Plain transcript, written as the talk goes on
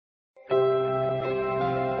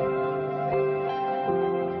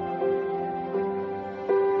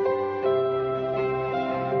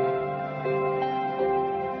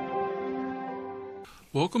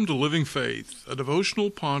Welcome to Living Faith, a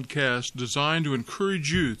devotional podcast designed to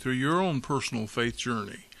encourage you through your own personal faith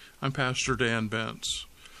journey. I'm Pastor Dan Bentz.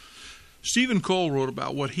 Stephen Cole wrote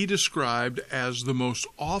about what he described as the most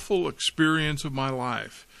awful experience of my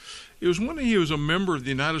life. It was when he was a member of the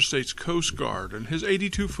United States Coast Guard, and his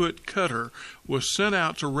 82-foot cutter was sent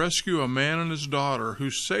out to rescue a man and his daughter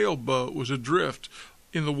whose sailboat was adrift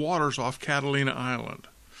in the waters off Catalina Island.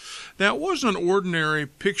 Now, it wasn't an ordinary,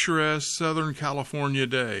 picturesque Southern California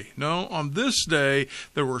day. No, on this day,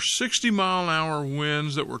 there were 60-mile-an-hour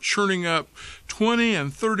winds that were churning up 20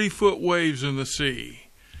 and 30-foot waves in the sea.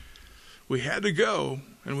 We had to go,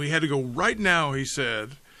 and we had to go right now, he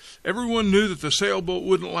said. Everyone knew that the sailboat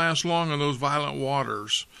wouldn't last long in those violent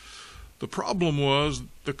waters. The problem was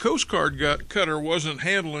the Coast Guard cutter wasn't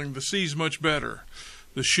handling the seas much better.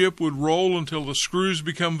 The ship would roll until the screws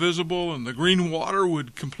become visible and the green water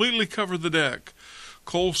would completely cover the deck.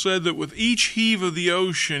 Cole said that with each heave of the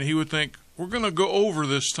ocean, he would think, we're going to go over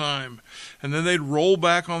this time, and then they'd roll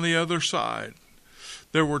back on the other side.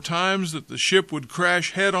 There were times that the ship would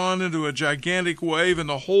crash head-on into a gigantic wave and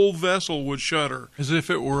the whole vessel would shudder, as if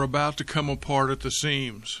it were about to come apart at the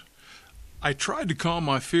seams. I tried to calm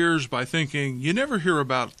my fears by thinking, you never hear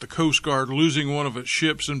about the Coast Guard losing one of its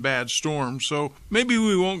ships in bad storms, so maybe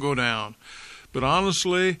we won't go down. But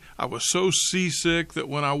honestly, I was so seasick that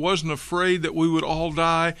when I wasn't afraid that we would all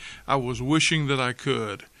die, I was wishing that I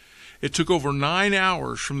could. It took over 9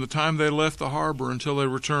 hours from the time they left the harbor until they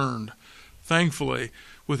returned. Thankfully,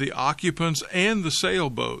 with the occupants and the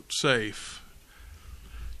sailboat safe.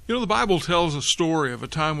 You know, the Bible tells a story of a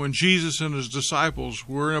time when Jesus and his disciples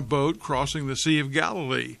were in a boat crossing the Sea of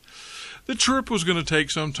Galilee. The trip was going to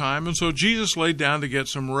take some time, and so Jesus laid down to get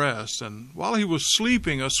some rest. And while he was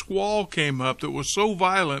sleeping, a squall came up that was so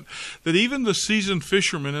violent that even the seasoned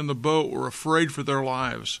fishermen in the boat were afraid for their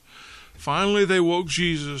lives. Finally, they woke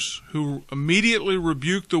Jesus, who immediately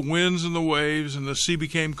rebuked the winds and the waves, and the sea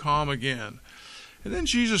became calm again. And then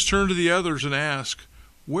Jesus turned to the others and asked,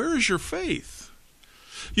 "Where is your faith?"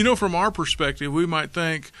 You know, from our perspective, we might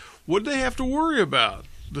think, what did they have to worry about?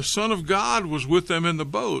 The Son of God was with them in the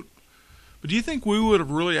boat. But do you think we would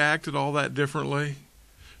have really acted all that differently?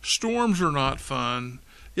 Storms are not fun,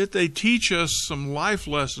 yet they teach us some life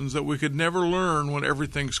lessons that we could never learn when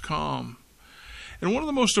everything's calm. And one of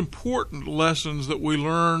the most important lessons that we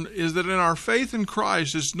learn is that in our faith in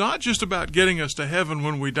Christ, it's not just about getting us to heaven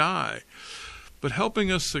when we die, but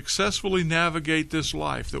helping us successfully navigate this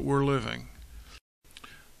life that we're living.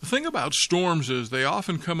 The thing about storms is they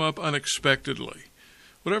often come up unexpectedly.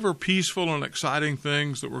 Whatever peaceful and exciting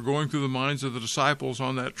things that were going through the minds of the disciples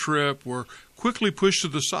on that trip were quickly pushed to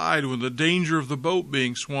the side when the danger of the boat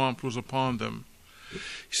being swamped was upon them. You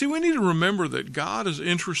see, we need to remember that God is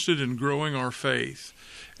interested in growing our faith.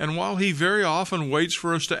 And while he very often waits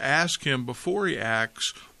for us to ask him before he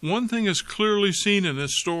acts, one thing is clearly seen in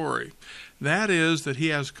this story. That is that he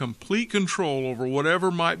has complete control over whatever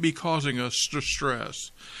might be causing us distress.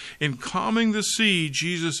 In calming the sea,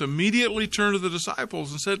 Jesus immediately turned to the disciples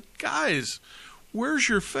and said, "Guys, where's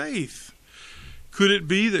your faith?" Could it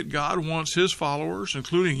be that God wants his followers,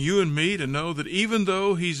 including you and me, to know that even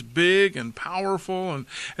though he's big and powerful and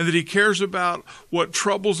that he cares about what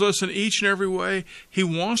troubles us in each and every way, he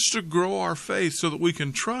wants to grow our faith so that we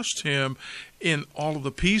can trust him in all of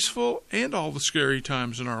the peaceful and all the scary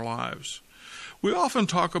times in our lives? We often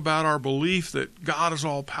talk about our belief that God is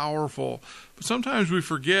all-powerful, but sometimes we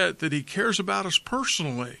forget that he cares about us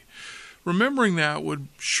personally. Remembering that would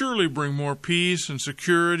surely bring more peace and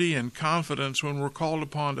security and confidence when we're called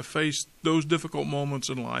upon to face those difficult moments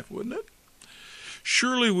in life, wouldn't it?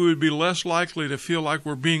 Surely we would be less likely to feel like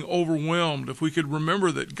we're being overwhelmed if we could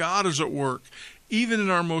remember that God is at work, even in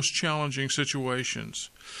our most challenging situations.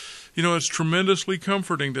 You know, it's tremendously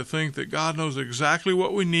comforting to think that God knows exactly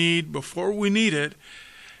what we need before we need it,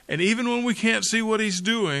 and even when we can't see what he's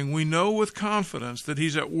doing, we know with confidence that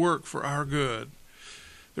he's at work for our good.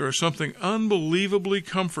 There is something unbelievably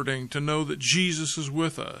comforting to know that Jesus is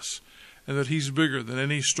with us and that he's bigger than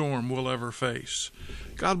any storm we'll ever face.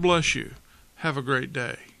 God bless you. Have a great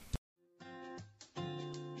day.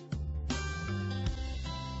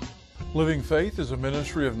 Living Faith is a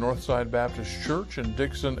ministry of Northside Baptist Church in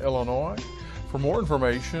Dixon, Illinois. For more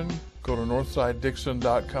information, go to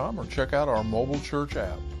northsidedixon.com or check out our mobile church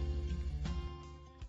app.